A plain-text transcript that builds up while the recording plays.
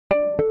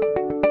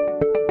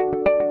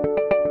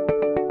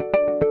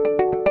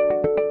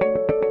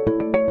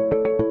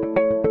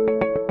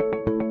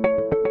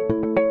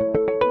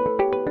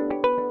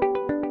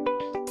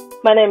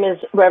My name is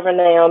Reverend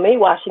Naomi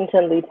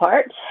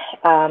Washington-Leapheart.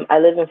 I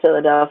live in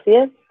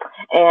Philadelphia,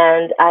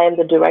 and I am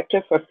the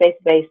Director for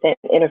Faith-Based and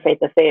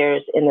Interfaith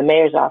Affairs in the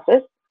Mayor's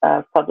Office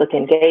of Public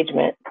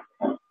Engagement.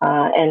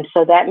 And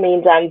so that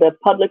means I'm the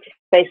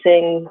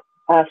public-facing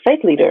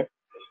faith leader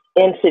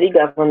in city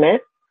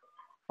government.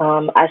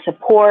 I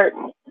support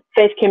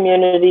faith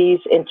communities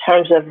in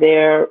terms of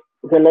their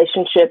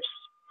relationships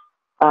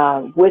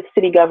with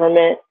city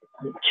government,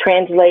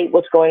 translate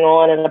what's going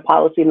on at a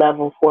policy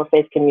level for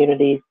faith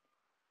communities,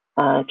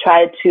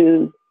 try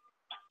to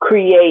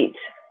create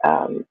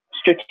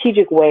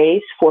strategic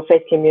ways for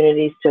faith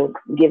communities to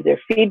give their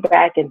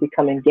feedback and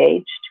become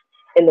engaged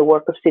in the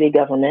work of city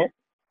government.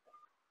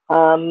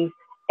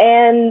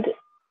 And,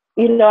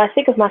 you know, I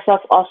think of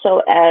myself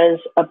also as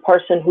a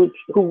person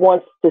who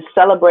wants to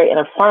celebrate and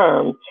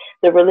affirm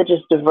the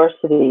religious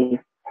diversity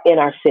in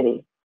our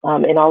city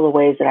in all the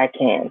ways that I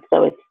can.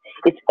 So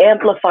it's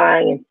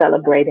amplifying and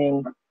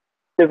celebrating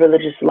the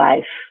religious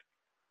life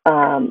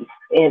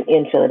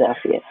in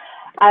Philadelphia.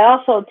 I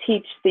also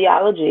teach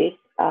theology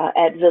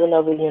at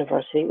Villanova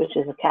University, which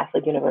is a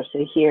Catholic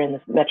university here in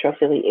the Metro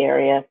Philly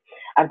area.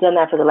 I've done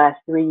that for the last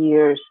 3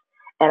 years,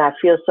 and I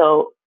feel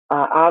so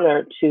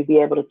honored to be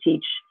able to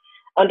teach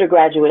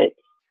undergraduates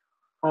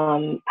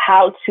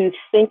how to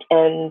think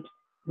and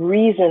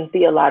reason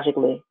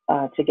theologically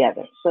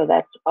together. So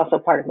that's also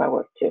part of my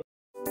work too.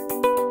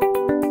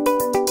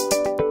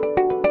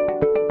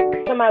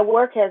 So my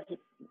work has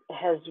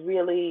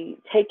really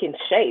taken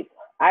shape,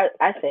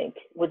 I think,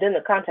 within the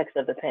context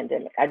of the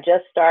pandemic. I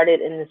just started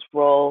in this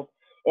role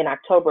in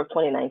October of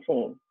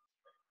 2019.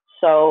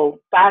 So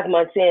 5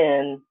 months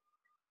in,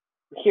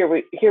 here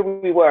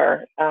we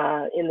were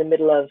in the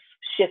middle of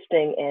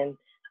shifting and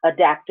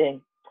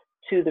adapting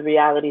to the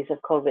realities of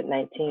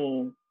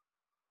COVID-19.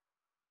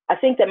 I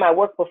think that my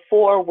work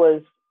before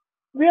was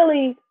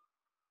really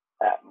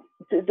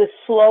the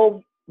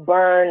slow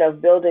burn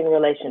of building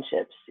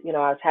relationships. You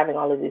know, I was having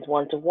all of these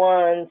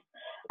one-to-ones.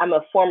 I'm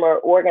a former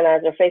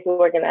organizer, faith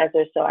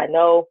organizer, so I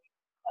know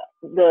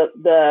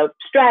the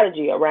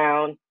strategy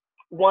around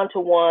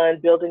one-to-one,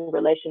 building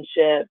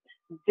relationships,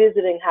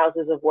 visiting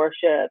houses of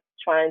worship,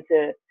 trying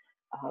to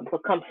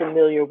become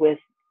familiar with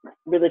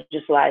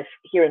religious life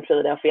here in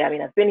Philadelphia. I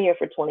mean, I've been here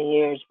for 20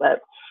 years, but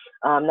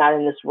not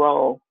in this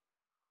role.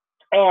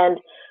 And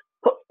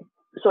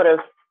sort of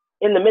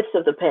in the midst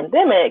of the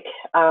pandemic,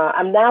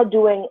 I'm now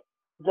doing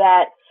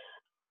that,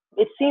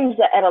 it seems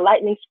that at a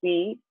lightning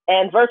speed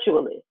and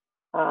virtually.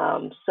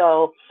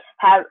 So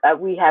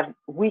we have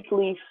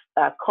weekly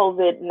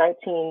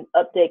COVID-19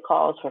 update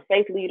calls for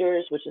faith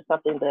leaders, which is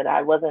something that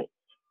I wasn't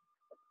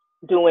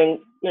doing,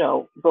 you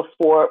know,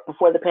 before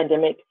the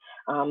pandemic.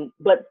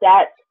 But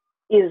that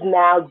is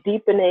now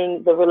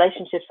deepening the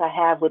relationships I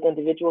have with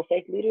individual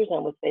faith leaders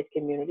and with faith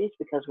communities,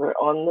 because we're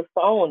on the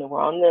phone and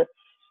we're on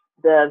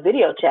the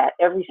video chat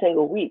every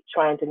single week,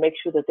 trying to make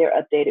sure that they're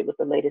updated with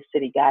the latest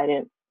city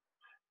guidance.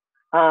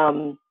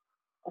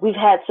 We've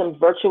had some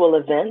virtual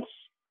events.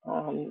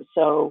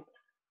 So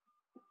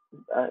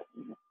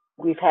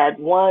we've had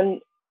one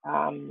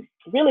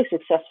really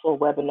successful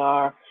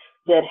webinar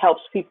that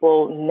helps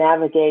people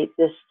navigate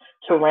this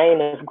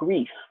terrain of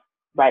grief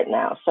right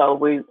now. So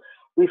we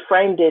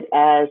framed it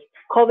as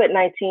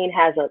COVID-19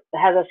 has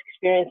us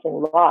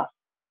experiencing loss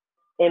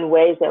in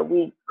ways that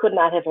we could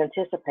not have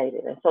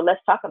anticipated. And so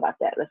let's talk about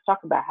that. Let's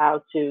talk about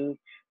how to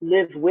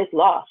live with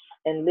loss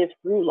and live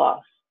through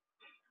loss.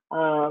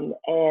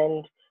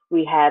 And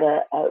we had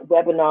a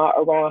webinar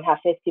around how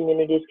faith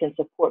communities can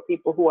support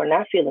people who are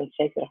not feeling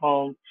safe at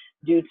home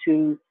due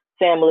to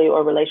family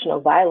or relational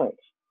violence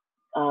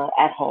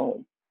at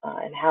home,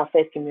 and how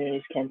faith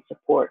communities can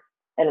support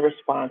and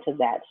respond to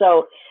that.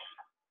 So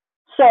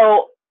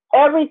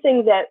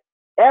everything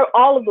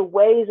all of the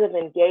ways of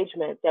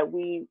engagement that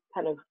we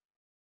kind of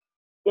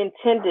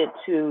intended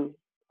to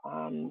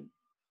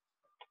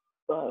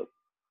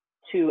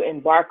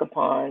embark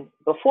upon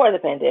before the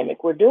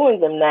pandemic, we're doing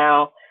them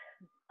now,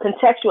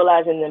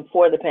 contextualizing them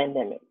for the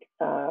pandemic.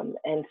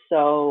 And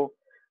so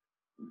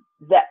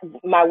that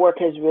my work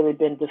has really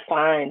been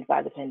defined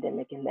by the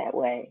pandemic in that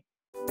way.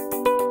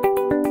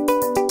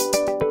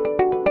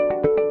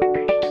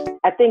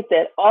 I think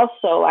that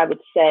also, I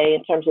would say,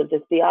 in terms of the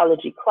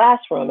theology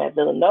classroom at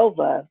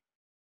Villanova,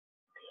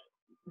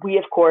 we,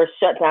 of course,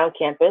 shut down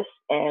campus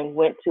and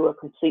went to a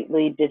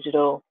completely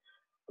digital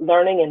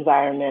learning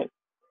environment.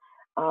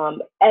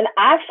 And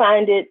I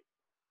find it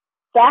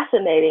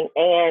fascinating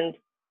and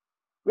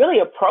really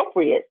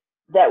appropriate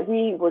that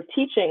we were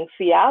teaching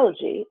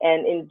theology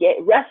and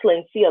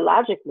wrestling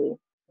theologically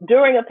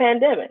during a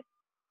pandemic.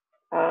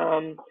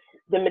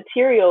 The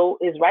material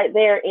is right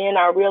there in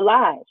our real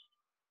lives.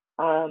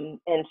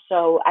 And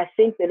so I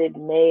think that it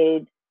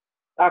made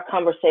our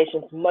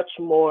conversations much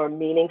more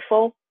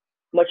meaningful,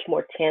 much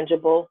more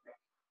tangible,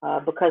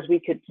 because we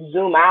could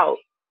zoom out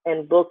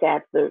and look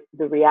at the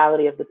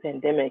reality of the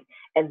pandemic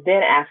and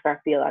then ask our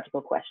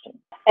theological questions.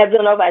 At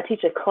Villanova, I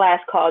teach a class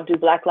called Do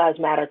Black Lives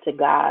Matter to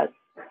God?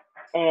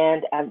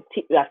 And I've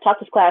taught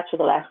this class for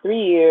the last 3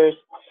 years.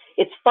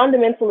 It's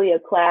fundamentally a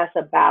class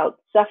about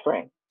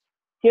suffering,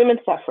 human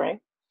suffering,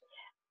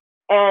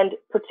 and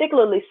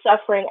particularly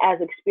suffering as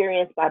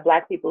experienced by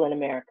Black people in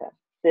America.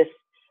 This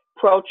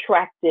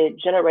protracted,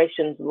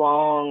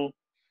 generations-long,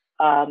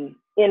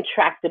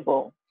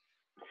 intractable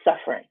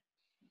suffering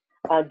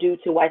due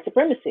to white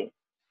supremacy.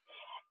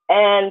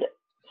 And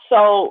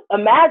so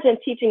imagine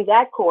teaching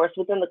that course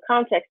within the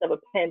context of a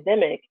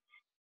pandemic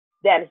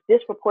that is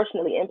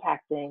disproportionately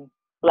impacting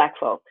Black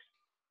folks.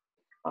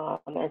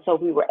 And so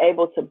we were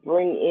able to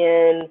bring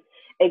in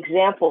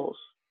examples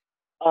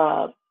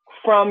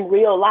from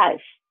real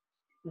life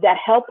that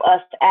help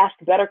us to ask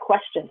better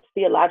questions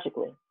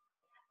theologically.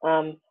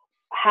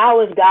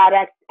 How is God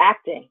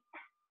acting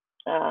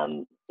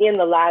in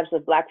the lives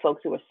of Black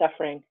folks who are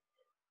suffering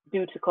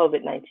due to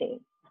COVID-19?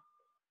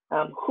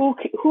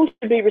 Who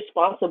should be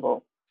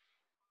responsible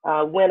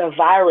when a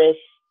virus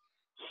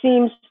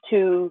seems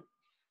to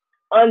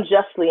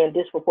unjustly and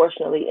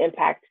disproportionately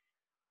impact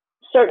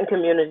certain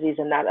communities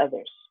and not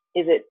others?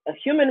 Is it a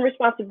human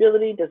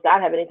responsibility? Does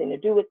God have anything to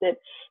do with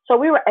it? So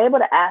we were able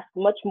to ask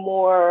much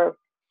more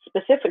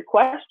specific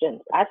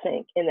questions, I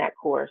think, in that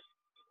course,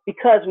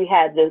 because we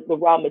had the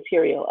raw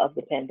material of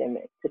the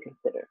pandemic to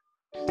consider.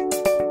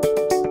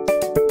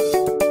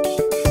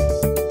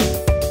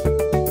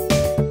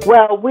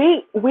 Well,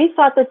 we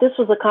thought that this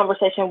was a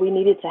conversation we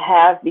needed to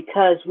have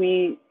because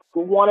we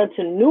wanted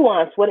to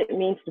nuance what it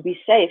means to be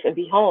safe and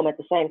be home at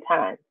the same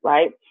time,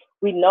 right?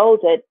 We know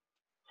that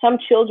some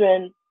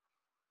children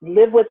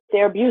live with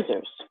their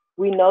abusers.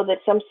 We know that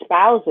some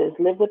spouses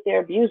live with their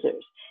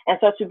abusers. And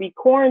so to be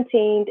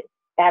quarantined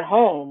at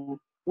home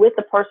with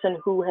a person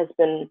who has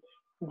been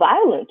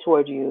violent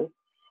toward you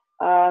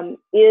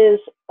is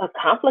a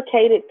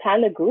complicated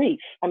kind of grief.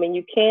 I mean,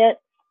 you can't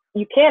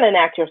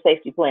enact your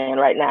safety plan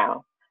right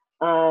now.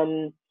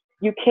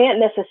 You can't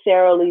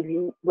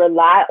necessarily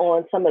rely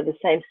on some of the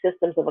same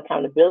systems of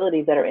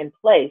accountability that are in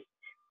place.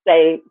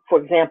 Say,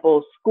 for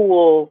example,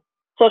 school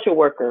social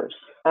workers,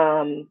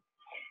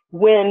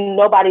 when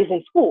nobody's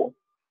in school.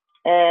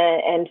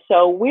 And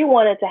so we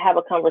wanted to have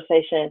a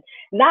conversation,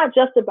 not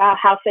just about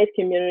how faith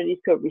communities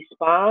could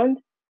respond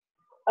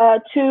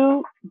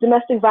to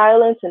domestic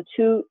violence and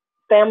to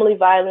family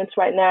violence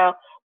right now,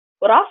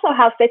 but also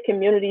how faith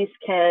communities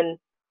can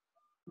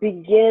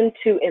begin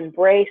to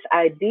embrace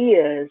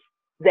ideas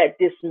that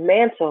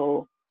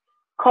dismantle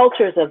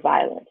cultures of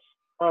violence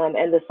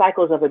and the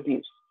cycles of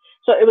abuse.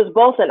 So it was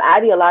both an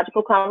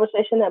ideological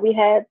conversation that we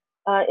had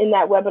in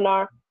that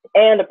webinar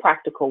and a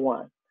practical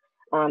one.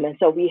 And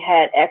so we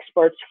had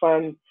experts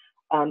from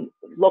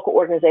local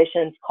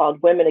organizations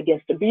called Women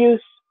Against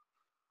Abuse,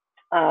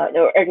 an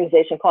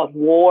organization called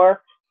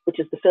WAR, which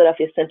is the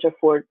Philadelphia Center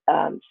for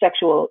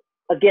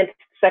Against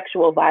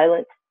Sexual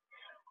Violence.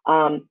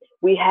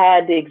 We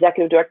had the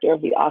executive director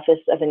of the Office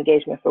of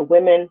Engagement for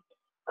Women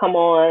come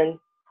on,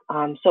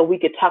 so we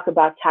could talk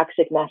about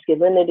toxic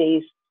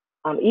masculinities,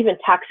 even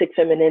toxic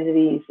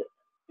femininities.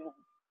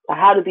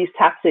 How do these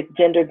toxic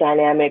gender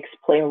dynamics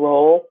play a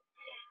role?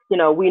 You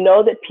know, we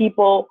know that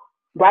people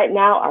right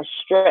now are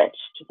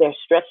stretched. They're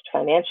stretched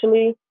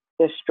financially.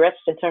 They're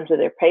stretched in terms of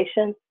their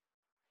patience.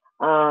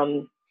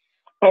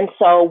 And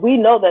so we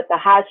know that the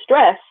high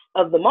stress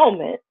of the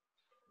moment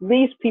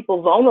leaves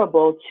people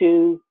vulnerable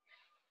to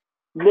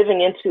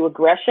living into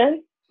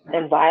aggression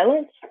and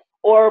violence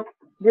or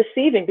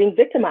being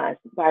victimized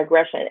by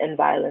aggression and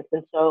violence.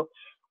 And so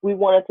we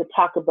wanted to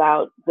talk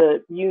about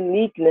the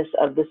uniqueness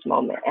of this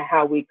moment and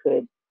how we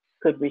could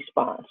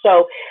respond.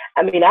 So,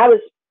 I mean, I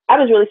was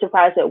really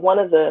surprised that one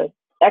of the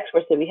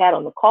experts that we had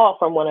on the call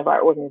from one of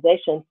our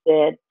organizations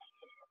said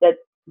that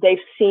they've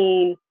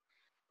seen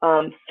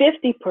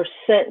 50%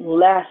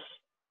 less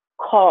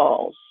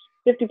calls,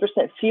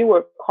 50%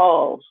 fewer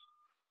calls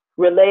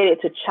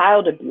related to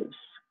child abuse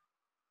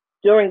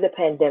during the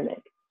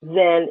pandemic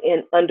than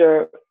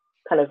under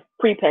kind of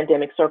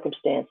pre-pandemic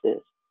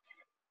circumstances,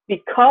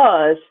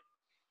 because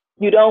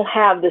you don't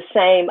have the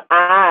same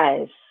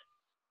eyes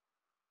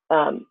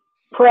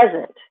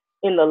present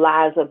in the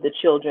lives of the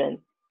children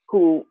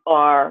who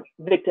are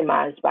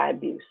victimized by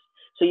abuse.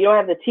 So you don't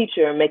have the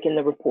teacher making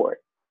the report.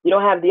 You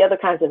don't have the other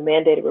kinds of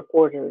mandated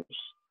reporters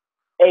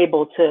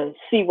able to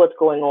see what's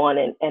going on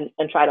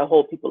and try to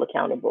hold people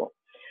accountable.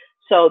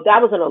 So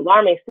that was an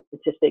alarming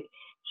statistic.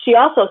 She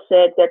also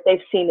said that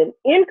they've seen an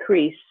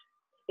increase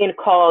in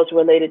calls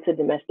related to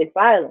domestic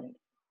violence.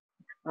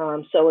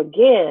 So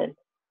again,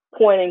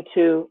 pointing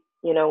to,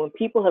 you know, when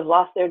people have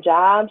lost their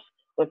jobs,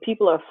 when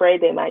people are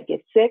afraid they might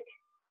get sick,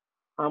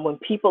 when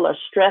people are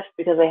stressed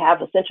because they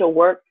have essential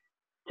work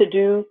to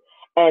do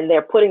and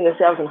they're putting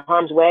themselves in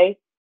harm's way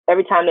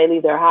every time they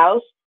leave their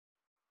house,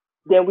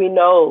 then we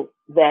know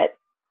that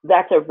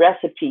that's a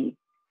recipe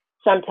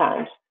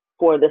sometimes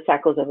for the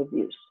cycles of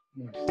abuse.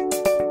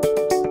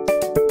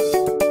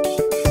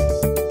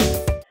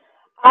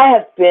 I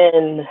have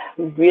been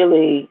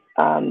really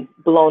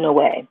blown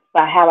away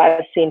by how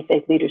I've seen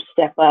faith leaders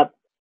step up.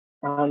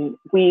 I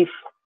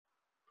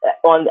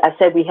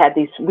said we had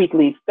these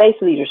weekly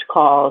faith leaders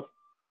calls.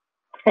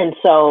 And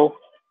so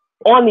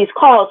on these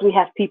calls, we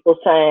have people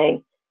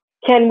saying,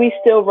 Can we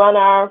still run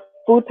our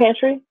food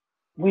pantry?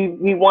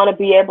 We want to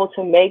be able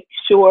to make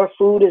sure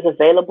food is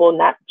available,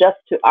 not just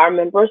to our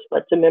members,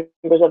 but to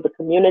members of the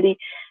community.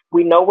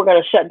 We know we're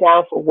going to shut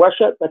down for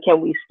worship, but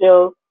can we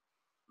still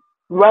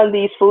run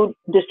these food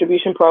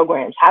distribution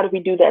programs? How do we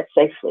do that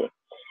safely?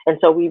 And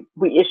so we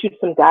issued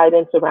some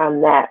guidance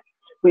around that.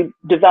 We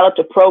developed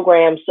a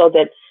program so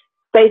that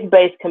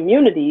faith-based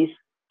communities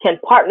can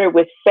partner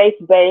with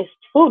faith-based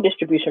food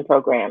distribution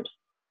programs.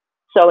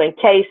 So in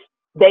case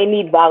they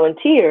need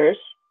volunteers,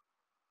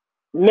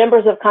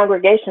 members of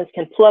congregations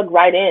can plug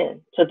right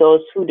in to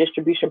those food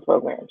distribution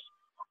programs.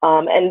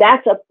 And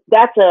that's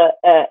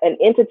an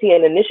entity,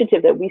 an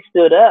initiative that we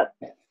stood up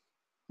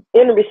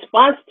in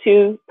response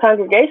to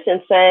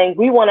congregations saying,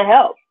 we want to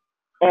help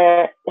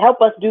and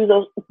help us do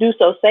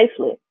so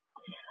safely.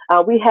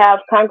 We have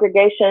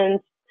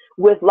congregations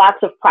with lots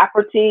of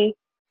property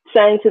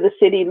saying to the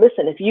city,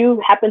 listen, if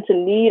you happen to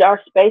need our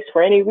space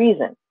for any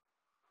reason,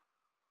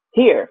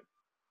 here,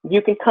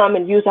 you can come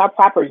and use our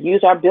property,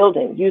 use our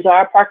building, use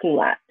our parking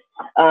lot.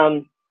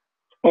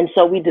 And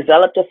so we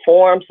developed a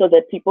forum so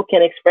that people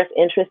can express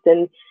interest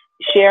in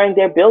sharing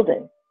their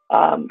building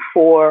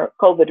for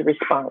COVID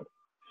response.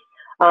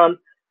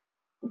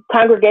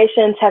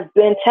 Congregations have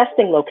been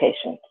testing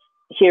locations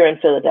here in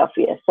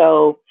Philadelphia.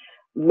 So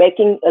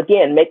making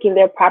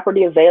their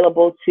property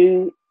available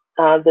to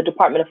the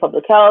Department of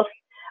Public Health,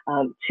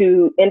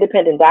 to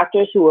independent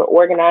doctors who are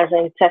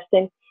organizing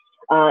testing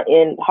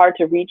in hard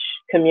to reach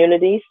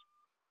communities.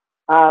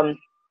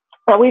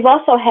 We've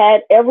also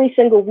had every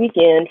single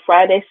weekend,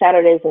 Fridays,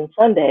 Saturdays, and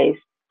Sundays,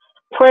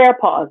 prayer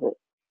pauses.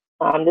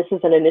 This is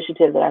an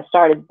initiative that I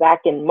started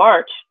back in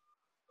March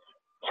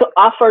to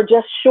offer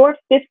just short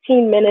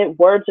 15-minute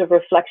words of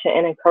reflection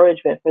and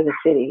encouragement for the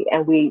city.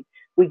 And we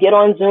get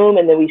on Zoom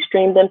and then we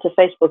stream them to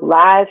Facebook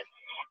Live.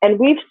 And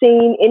we've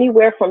seen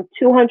anywhere from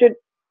 200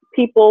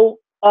 people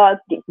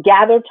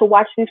gather to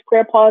watch these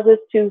prayer pauses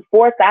to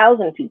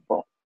 4,000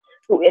 people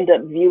who end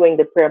up viewing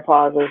the prayer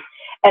pauses.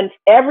 And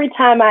every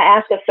time I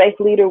ask a faith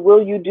leader,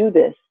 will you do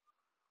this?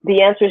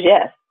 The answer is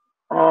yes.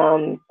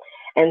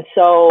 And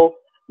so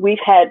we've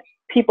had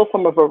people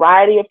from a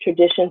variety of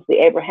traditions, the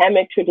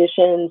Abrahamic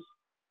traditions,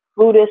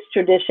 Buddhist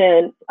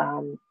tradition,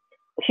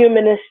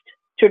 humanist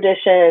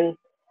tradition.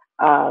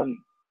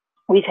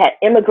 We've had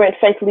immigrant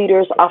faith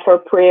leaders offer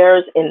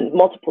prayers in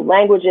multiple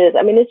languages.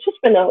 I mean, it's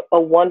just been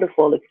a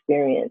wonderful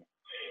experience.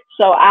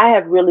 So I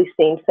have really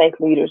seen faith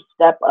leaders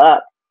step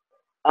up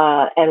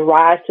and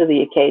rise to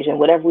the occasion,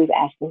 whatever we've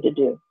asked them to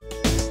do.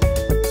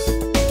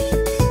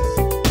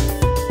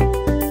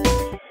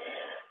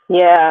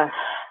 Yeah,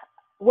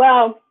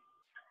 well,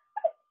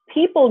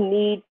 people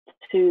need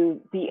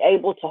to be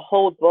able to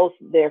hold both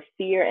their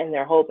fear and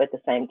their hope at the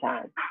same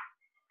time.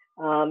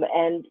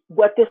 And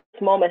what this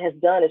moment has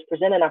done is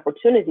present an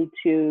opportunity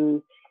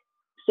to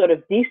sort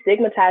of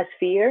destigmatize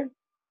fear.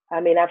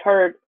 I mean, I've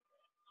heard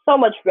so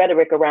much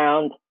rhetoric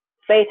around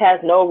faith has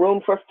no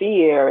room for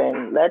fear,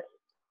 and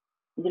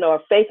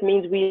faith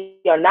means we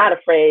are not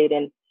afraid.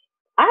 And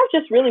I've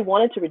just really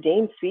wanted to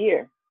redeem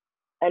fear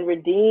and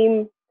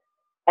redeem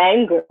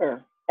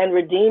anger and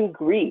redeem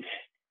grief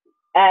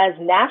as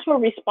natural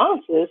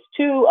responses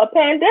to a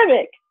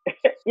pandemic.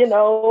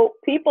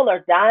 People are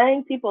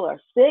dying, people are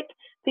sick,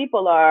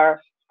 people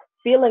are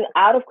feeling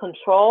out of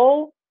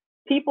control,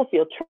 people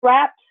feel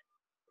trapped.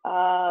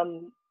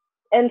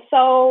 And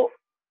so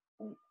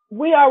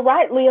we are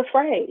rightly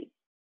afraid,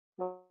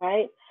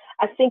 right?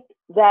 I think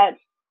that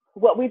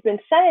what we've been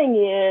saying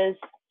is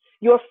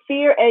your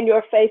fear and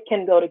your faith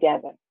can go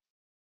together.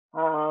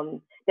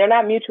 They're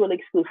not mutually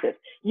exclusive.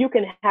 You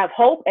can have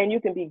hope and you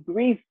can be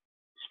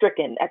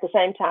grief-stricken at the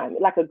same time,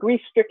 like a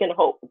grief-stricken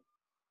hope,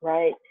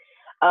 right?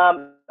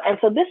 And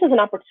so this is an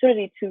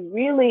opportunity to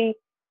really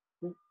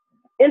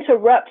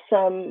interrupt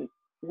some,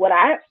 what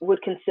I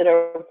would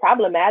consider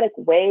problematic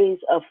ways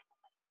of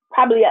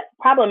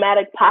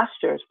problematic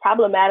postures,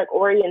 problematic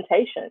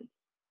orientations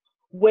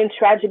when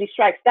tragedy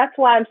strikes. That's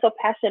why I'm so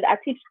passionate. I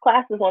teach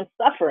classes on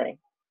suffering,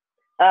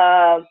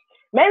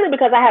 mainly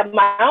because I have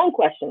my own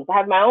questions. I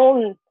have my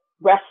own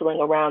wrestling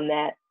around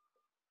that,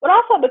 but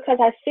also because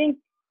I think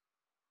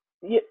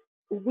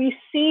we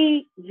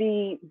see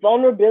the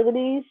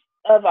vulnerabilities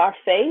of our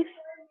faith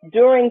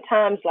during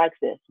times like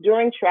this,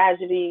 during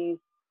tragedies.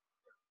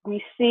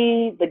 We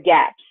see the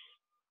gaps.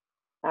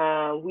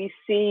 We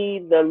see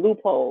the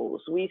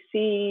loopholes. We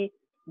see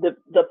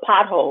the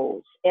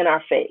potholes in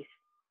our faith.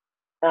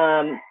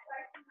 And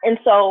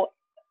so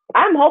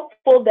I'm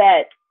hopeful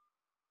that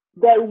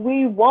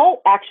we won't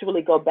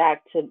actually go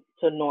back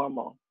to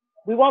normal.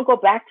 We won't go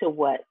back to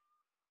what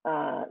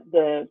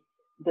the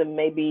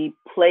maybe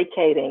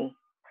placating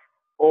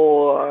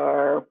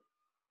or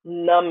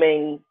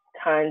numbing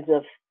kinds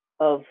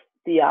of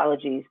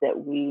theologies that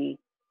we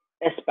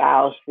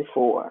espoused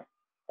before,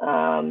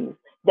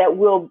 that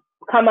will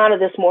come out of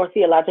this more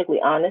theologically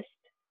honest,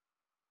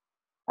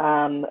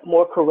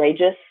 more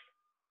courageous,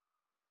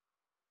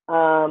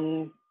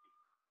 better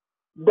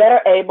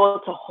able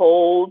to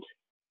hold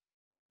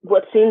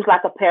what seems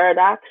like a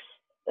paradox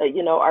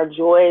our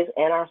joys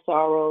and our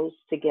sorrows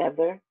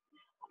together,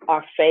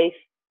 our faith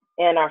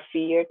and our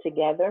fear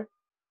together.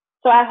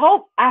 So I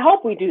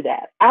hope we do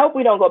that. I hope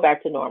we don't go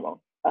back to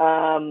normal.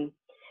 And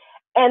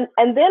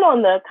then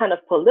on the kind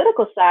of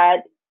political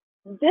side,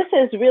 this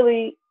is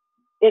really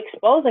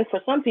exposing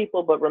for some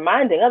people, but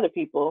reminding other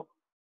people,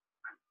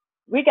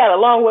 we got a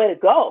long way to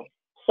go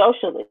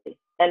socially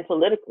and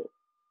politically.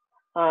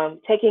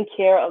 Taking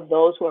care of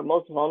those who are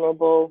most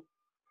vulnerable,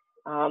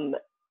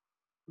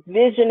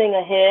 visioning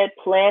ahead,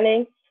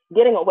 planning,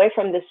 getting away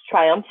from this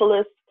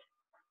triumphalist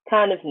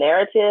kind of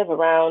narrative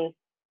around,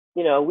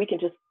 we can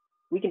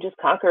just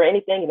conquer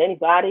anything and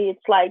anybody.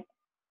 It's like,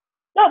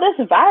 no,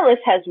 this virus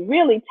has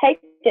really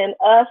taken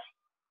us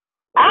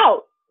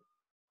out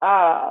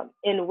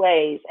in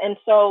ways, and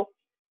so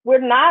we're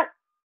not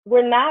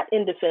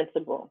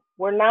indefensible.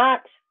 We're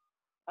not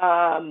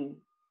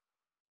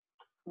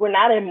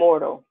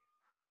immortal.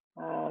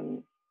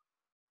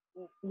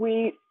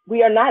 We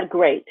are not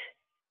great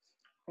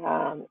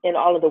in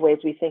all of the ways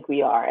we think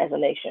we are as a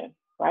nation,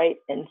 right?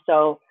 And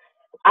so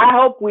I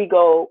hope we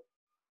go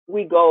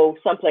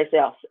someplace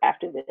else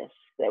after this,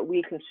 that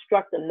we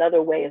construct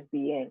another way of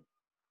being,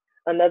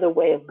 another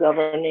way of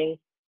governing,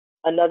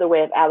 another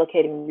way of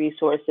allocating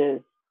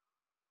resources,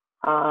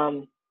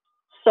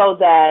 so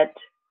that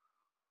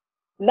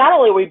not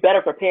only are we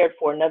better prepared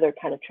for another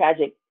kind of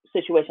tragic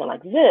situation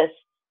like this,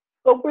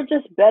 but we're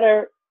just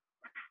better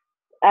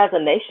as a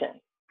nation.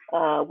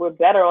 We're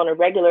better on a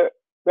regular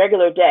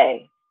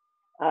day.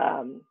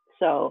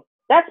 So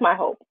that's my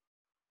hope.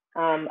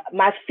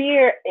 My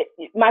fear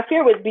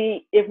would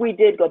be if we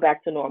did go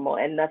back to normal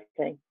and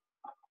nothing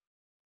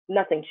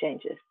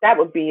changes. That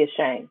would be a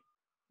shame.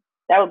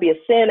 That would be a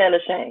sin and a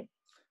shame.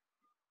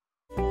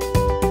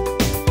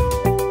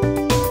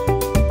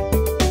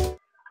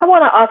 I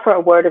want to offer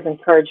a word of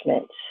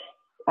encouragement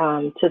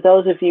to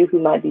those of you who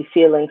might be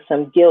feeling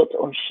some guilt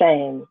or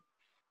shame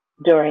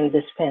during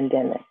this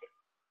pandemic.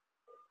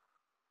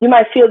 You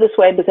might feel this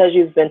way because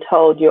you've been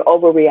told you're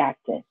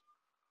overreacting.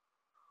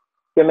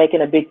 You're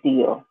making a big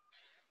deal.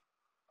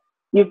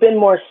 You've been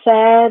more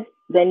sad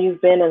than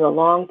you've been in a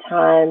long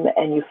time,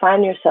 and you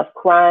find yourself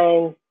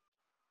crying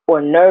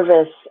or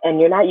nervous, and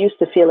you're not used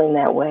to feeling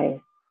that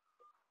way.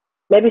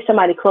 Maybe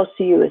somebody close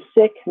to you is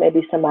sick.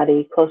 Maybe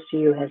somebody close to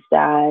you has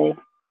died.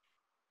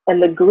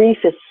 And the grief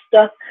is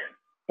stuck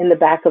in the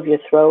back of your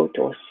throat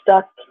or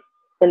stuck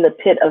in the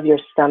pit of your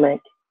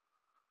stomach.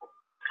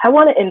 I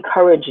want to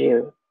encourage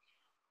you.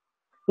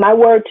 My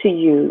word to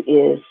you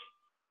is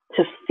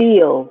to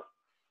feel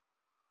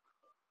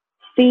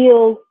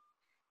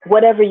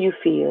whatever you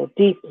feel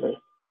deeply.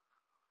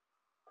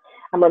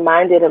 I'm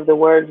reminded of the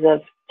words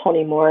of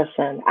Toni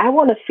Morrison. I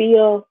want to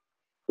feel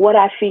what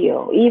I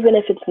feel, even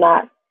if it's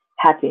not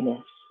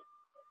happiness.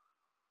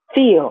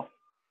 Feel.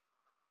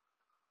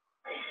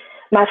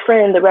 My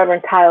friend, the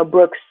Reverend Kyle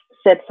Brooks,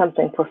 said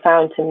something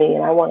profound to me,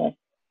 and I want to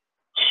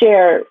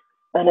share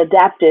an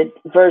adapted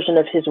version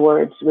of his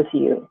words with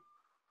you.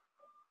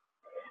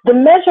 The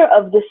measure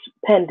of this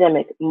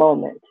pandemic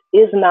moment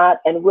is not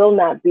and will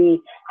not be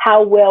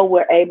how well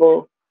we're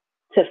able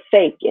to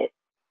fake it,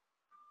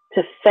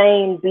 to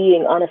feign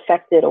being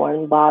unaffected or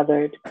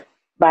unbothered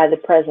by the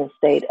present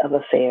state of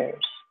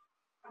affairs.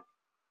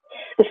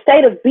 The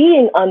state of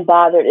being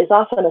unbothered is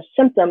often a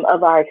symptom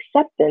of our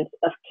acceptance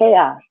of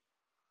chaos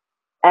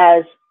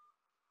as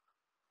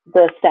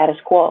the status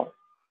quo.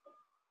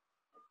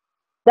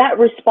 That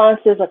response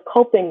is a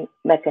coping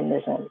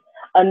mechanism,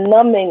 a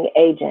numbing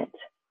agent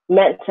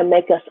meant to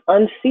make us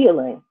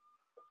unfeeling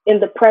in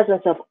the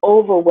presence of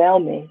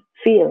overwhelming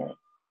feeling.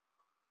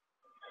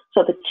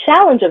 So the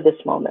challenge of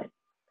this moment,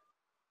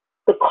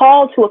 the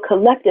call to a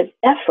collective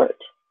effort,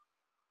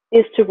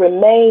 is to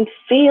remain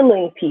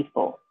feeling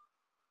people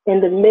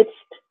in the midst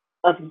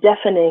of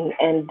deafening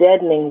and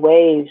deadening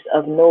waves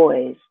of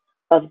noise,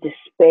 of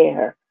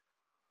despair,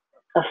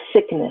 of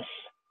sickness,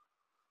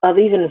 of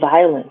even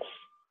violence,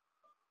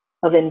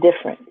 of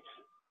indifference.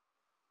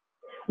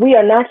 We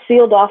are not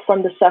sealed off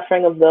from the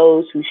suffering of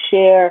those who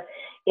share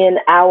in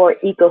our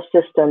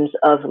ecosystems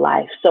of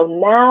life. So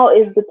now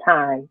is the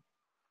time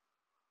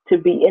to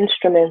be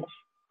instruments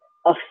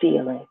of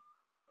feeling.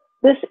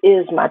 This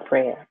is my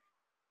prayer.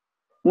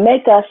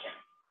 Make us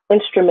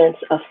instruments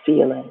of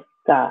feeling,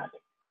 God.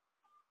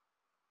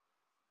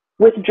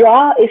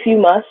 Withdraw if you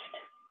must.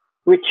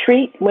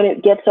 Retreat when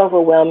it gets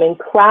overwhelming.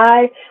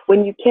 Cry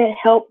when you can't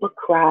help but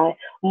cry.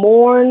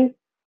 Mourn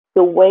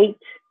the weight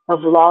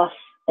of loss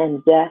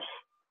and death.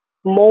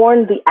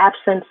 Mourn the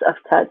absence of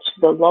touch,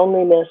 the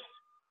loneliness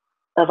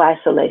of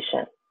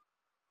isolation.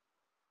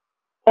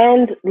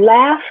 And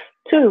laugh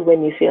too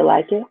when you feel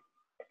like it.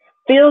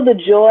 Feel the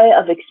joy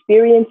of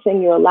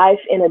experiencing your life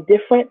in a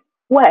different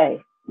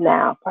way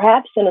now,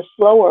 perhaps in a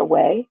slower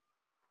way,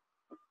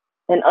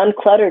 an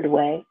uncluttered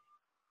way,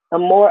 a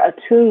more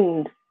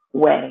attuned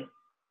way.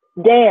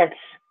 Dance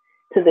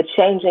to the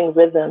changing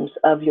rhythms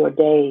of your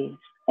days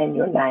and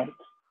your nights.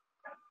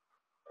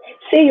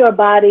 See your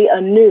body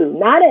anew,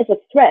 not as a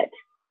threat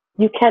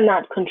you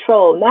cannot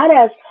control, not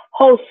as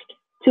host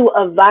to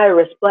a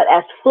virus, but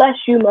as flesh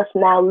you must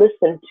now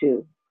listen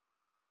to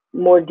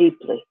more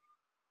deeply.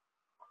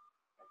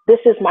 This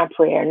is my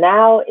prayer.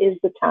 Now is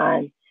the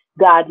time.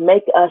 God,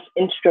 make us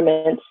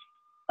instruments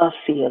of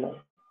feeling.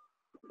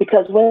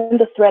 Because when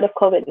the threat of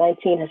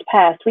COVID-19 has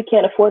passed, we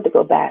can't afford to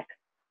go back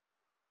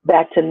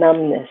to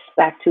numbness,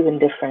 back to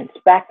indifference,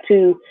 back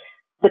to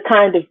the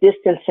kind of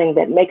distancing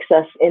that makes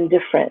us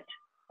indifferent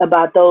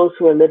about those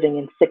who are living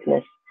in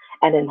sickness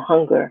and in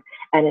hunger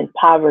and in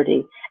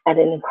poverty and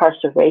in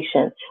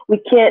incarceration.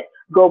 We can't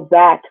go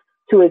back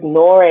to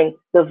ignoring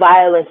the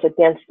violence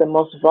against the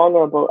most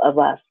vulnerable of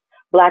us,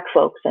 Black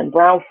folks and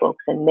brown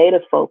folks and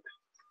Native folks,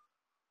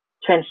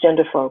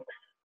 transgender folks.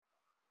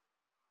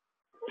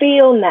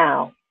 Feel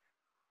now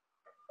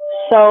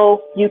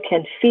so you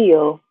can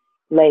feel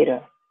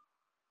later.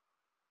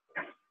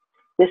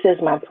 This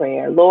is my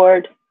prayer.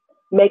 Lord,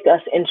 make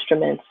us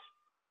instruments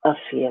of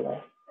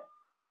feeling.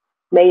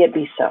 May it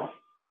be so.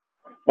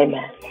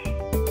 Amen.